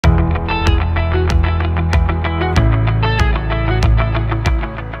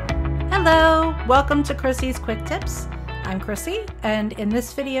Hello, welcome to Chrissy's Quick Tips. I'm Chrissy, and in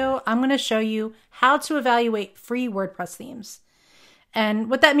this video, I'm going to show you how to evaluate free WordPress themes.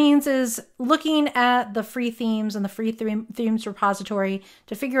 And what that means is looking at the free themes and the free themes repository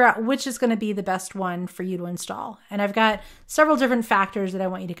to figure out which is going to be the best one for you to install. And I've got several different factors that I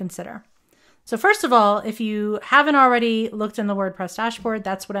want you to consider. So first of all, if you haven't already looked in the WordPress dashboard,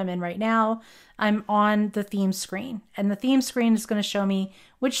 that's what I'm in right now. I'm on the theme screen, and the theme screen is going to show me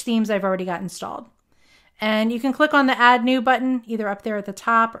which themes I've already got installed. And you can click on the Add New button, either up there at the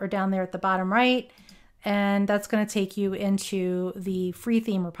top or down there at the bottom right, and that's going to take you into the free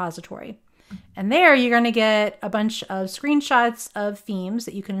theme repository. And there you're going to get a bunch of screenshots of themes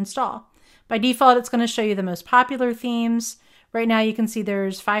that you can install. By default, it's going to show you the most popular themes. Right now you can see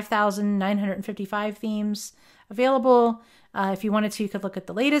there's 5,955 themes available. If you wanted to, you could look at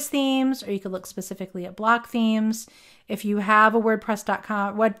the latest themes, or you could look specifically at block themes. If you have a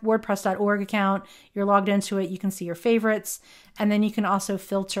WordPress.org account, you're logged into it, you can see your favorites, and then you can also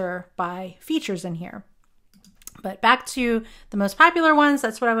filter by features in here. But back to the most popular ones,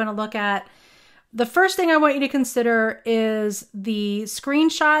 that's what I want to look at. The first thing I want you to consider is the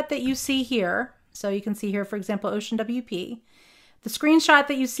screenshot that you see here. So you can see here, for example, Ocean WP. The screenshot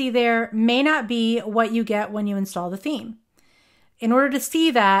that you see there may not be what you get when you install the theme. In order to see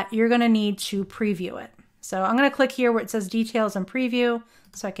that, you're going to need to preview it. So I'm going to click here where it says Details and Preview,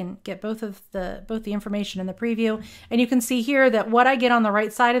 so I can get both the information in the preview. And you can see here that what I get on the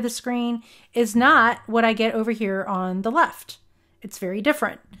right side of the screen is not what I get over here on the left. It's very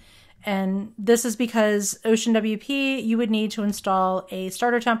different. And this is because Ocean WP, you would need to install a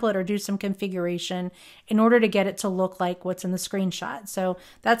starter template or do some configuration in order to get it to look like what's in the screenshot. So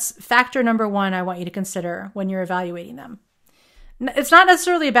that's factor number one I want you to consider when you're evaluating them. It's not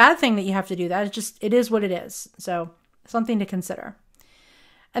necessarily a bad thing that you have to do that. It is what it is. So something to consider.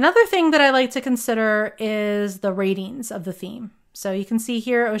 Another thing that I like to consider is the ratings of the theme. So you can see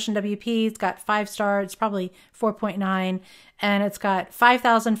here, Ocean WP, it's got 5 stars, it's probably 4.9, and it's got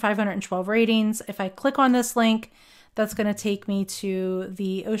 5,512 ratings. If I click on this link, that's going to take me to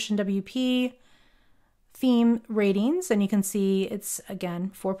the Ocean WP theme ratings, and you can see it's,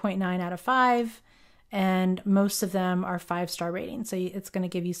 again, 4.9 out of 5, and most of them are 5-star ratings. So it's going to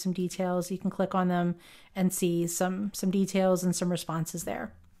give you some details. You can click on them and see some details and some responses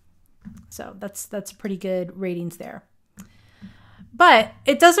there. So that's pretty good ratings there. But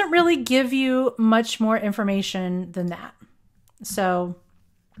it doesn't really give you much more information than that. So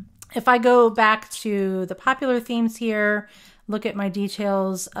if I go back to the popular themes here, look at my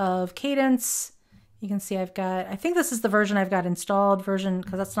details of Cadence, you can see I've got, I think this is the version I've got installed version,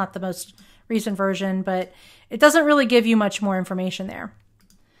 because that's not the most recent version, but it doesn't really give you much more information there.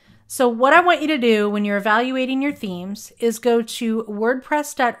 So what I want you to do when you're evaluating your themes is go to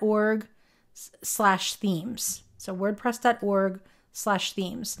wordpress.org/themes. So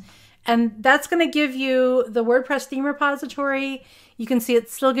wordpress.org/themes. And that's going to give you the WordPress theme repository. You can see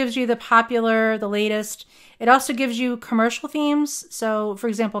it still gives you the popular, the latest. It also gives you commercial themes. So for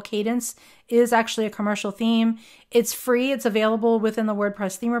example, Cadence is actually a commercial theme. It's free. It's available within the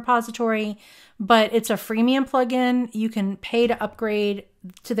WordPress theme repository, but it's a freemium plugin. You can pay to upgrade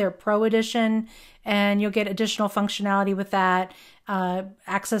to their Pro edition, and you'll get additional functionality with that,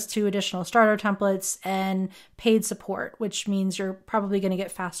 access to additional starter templates and paid support, which means you're probably going to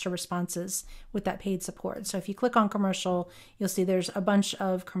get faster responses with that paid support. So if you click on commercial, you'll see there's a bunch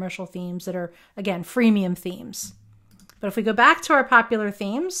of commercial themes that are, again, freemium themes. But if we go back to our popular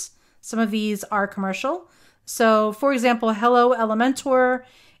themes, some of these are commercial. So for example, Hello Elementor,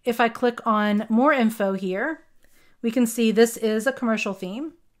 if I click on more info here, we can see this is a commercial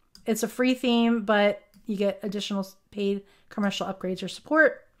theme. It's a free theme, but you get additional paid commercial upgrades or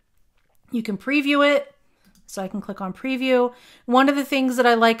support. You can preview it. So I can click on preview. One of the things that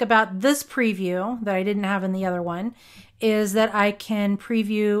I like about this preview that I didn't have in the other one is that I can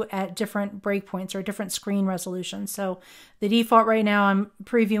preview at different breakpoints or different screen resolutions. So the default right now, I'm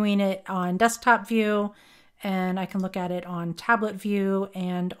previewing it on desktop view, and I can look at it on tablet view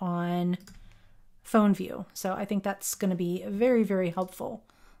and on phone view. So I think that's going to be very, very helpful.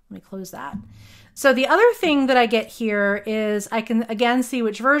 Let me close that. So the other thing that I get here is I can again see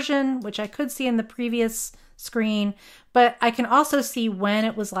which version, which I could see in the previous screen, but I can also see when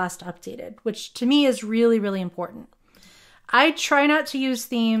it was last updated, which to me is really, really important. I try not to use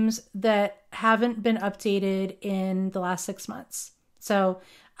themes that haven't been updated in the last 6 months. So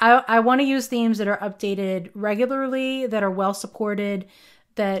I want to use themes that are updated regularly, that are well supported,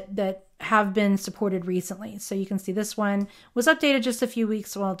 that have been supported recently. So you can see this one was updated just a few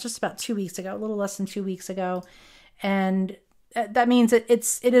weeks, well, just about 2 weeks ago, a little less than 2 weeks ago. And that means it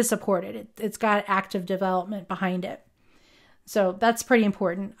is supported. It's got active development behind it. So that's pretty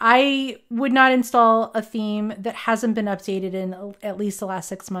important. I would not install a theme that hasn't been updated in at least the last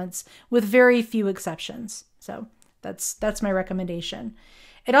 6 months, with very few exceptions. So that's my recommendation.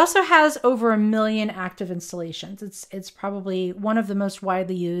 It also has over 1 million active installations. It's probably one of the most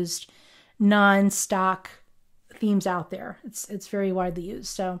widely used non-stock themes out there. It's very widely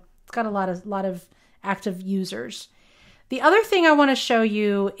used. So it's got a lot of active users. The other thing I want to show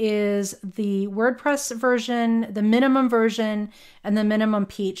you is the WordPress version, the minimum version, and the minimum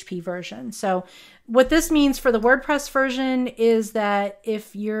PHP version. So what this means for the WordPress version is that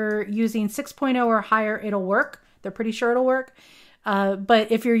if you're using 6.0 or higher, it'll work. They're pretty sure it'll work.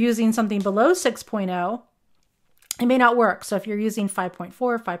 But if you're using something below 6.0, it may not work. So if you're using 5.4,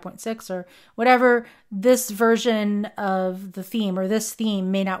 5.6, or whatever, this version of the theme or this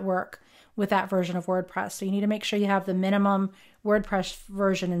theme may not work with that version of WordPress. So you need to make sure you have the minimum WordPress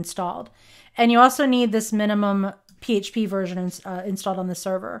version installed. And you also need this minimum PHP version installed on the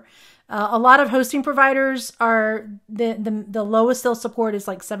server. A lot of hosting providers are, the lowest they'll support is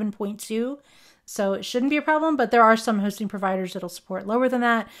like 7.2. So it shouldn't be a problem, but there are some hosting providers that'll support lower than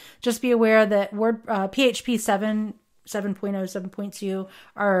that. Just be aware that PHP 7.0, 7.2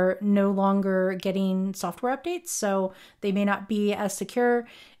 are no longer getting software updates, so they may not be as secure.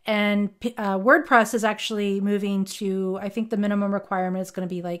 And WordPress is actually moving to, I think the minimum requirement is going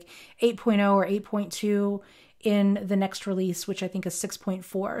to be like 8.0 or 8.2 in the next release, which I think is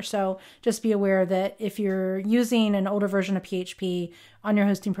 6.4. So just be aware that if you're using an older version of PHP on your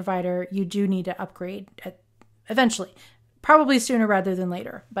hosting provider, you do need to upgrade eventually, probably sooner rather than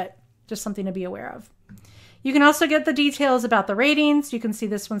later, but just something to be aware of. You can also get the details about the ratings. You can see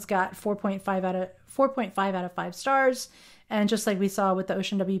this one's got 4.5 out of 5 stars. And just like we saw with the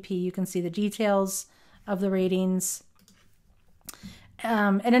Ocean WP, you can see the details of the ratings.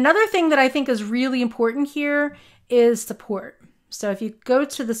 And another thing that I think is really important here is support. So if you go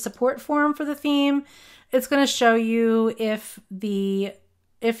to the support forum for the theme, it's going to show you if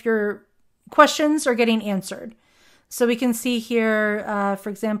your questions are getting answered. So we can see here, for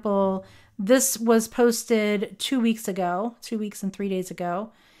example, this was posted 2 weeks ago, 2 weeks and 3 days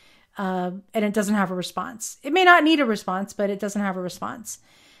ago, and it doesn't have a response. It may not need a response, but it doesn't have a response.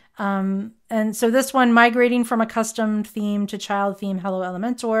 And so this one, migrating from a custom theme to child theme, Hello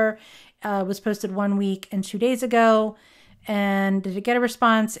Elementor, was posted 1 week and 2 days ago. And did it get a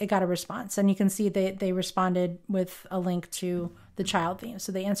response? It got a response. And you can see they responded with a link to the child theme.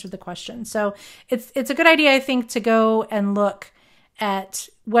 So they answered the question. So it's a good idea, I think, to go and look at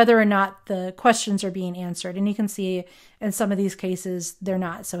whether or not the questions are being answered. And you can see in some of these cases, they're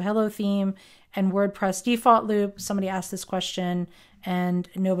not. So Hello Theme and WordPress default loop, somebody asked this question and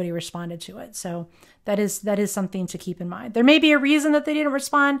nobody responded to it. So that is something to keep in mind. There may be a reason that they didn't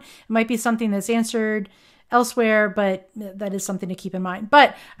respond. It might be something that's answered elsewhere, but that is something to keep in mind.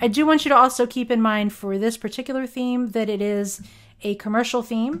 But I do want you to also keep in mind for this particular theme that it is a commercial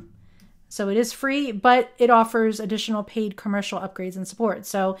theme. So it is free, but it offers additional paid commercial upgrades and support.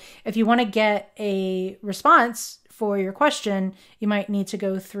 So if you want to get a response for your question, you might need to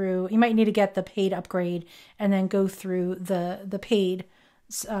get the paid upgrade and then go through the paid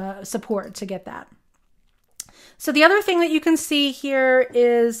support to get that. So the other thing that you can see here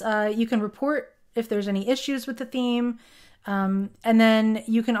is you can report if there's any issues with the theme. And then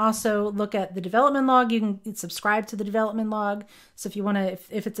you can also look at the development log. You can subscribe to the development log. So if you want to,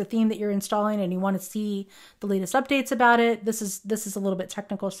 if it's a theme that you're installing and you want to see the latest updates about it, this is a little bit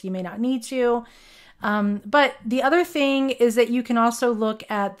technical, so you may not need to. But the other thing is that you can also look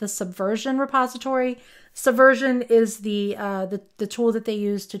at the Subversion repository. Subversion is the tool that they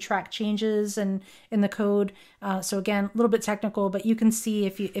use to track changes in the code. So again, a little bit technical, but you can see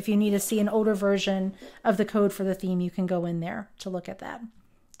if you need to see an older version of the code for the theme, you can go in there to look at that.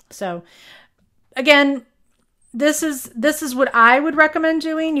 So again, this is what I would recommend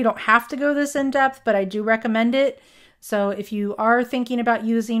doing. You don't have to go this in depth, but I do recommend it. So if you are thinking about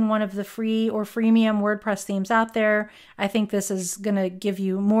using one of the free or freemium WordPress themes out there, I think this is going to give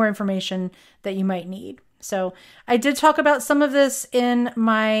you more information that you might need. So I did talk about some of this in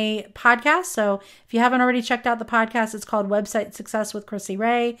my podcast. So if you haven't already checked out the podcast, it's called Website Success with Chrissy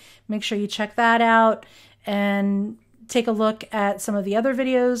Ray. Make sure you check that out and take a look at some of the other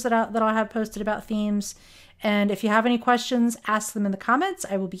videos that I'll have posted about themes. And if you have any questions, ask them in the comments.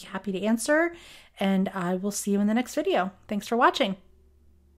 I will be happy to answer. And I will see you in the next video. Thanks for watching.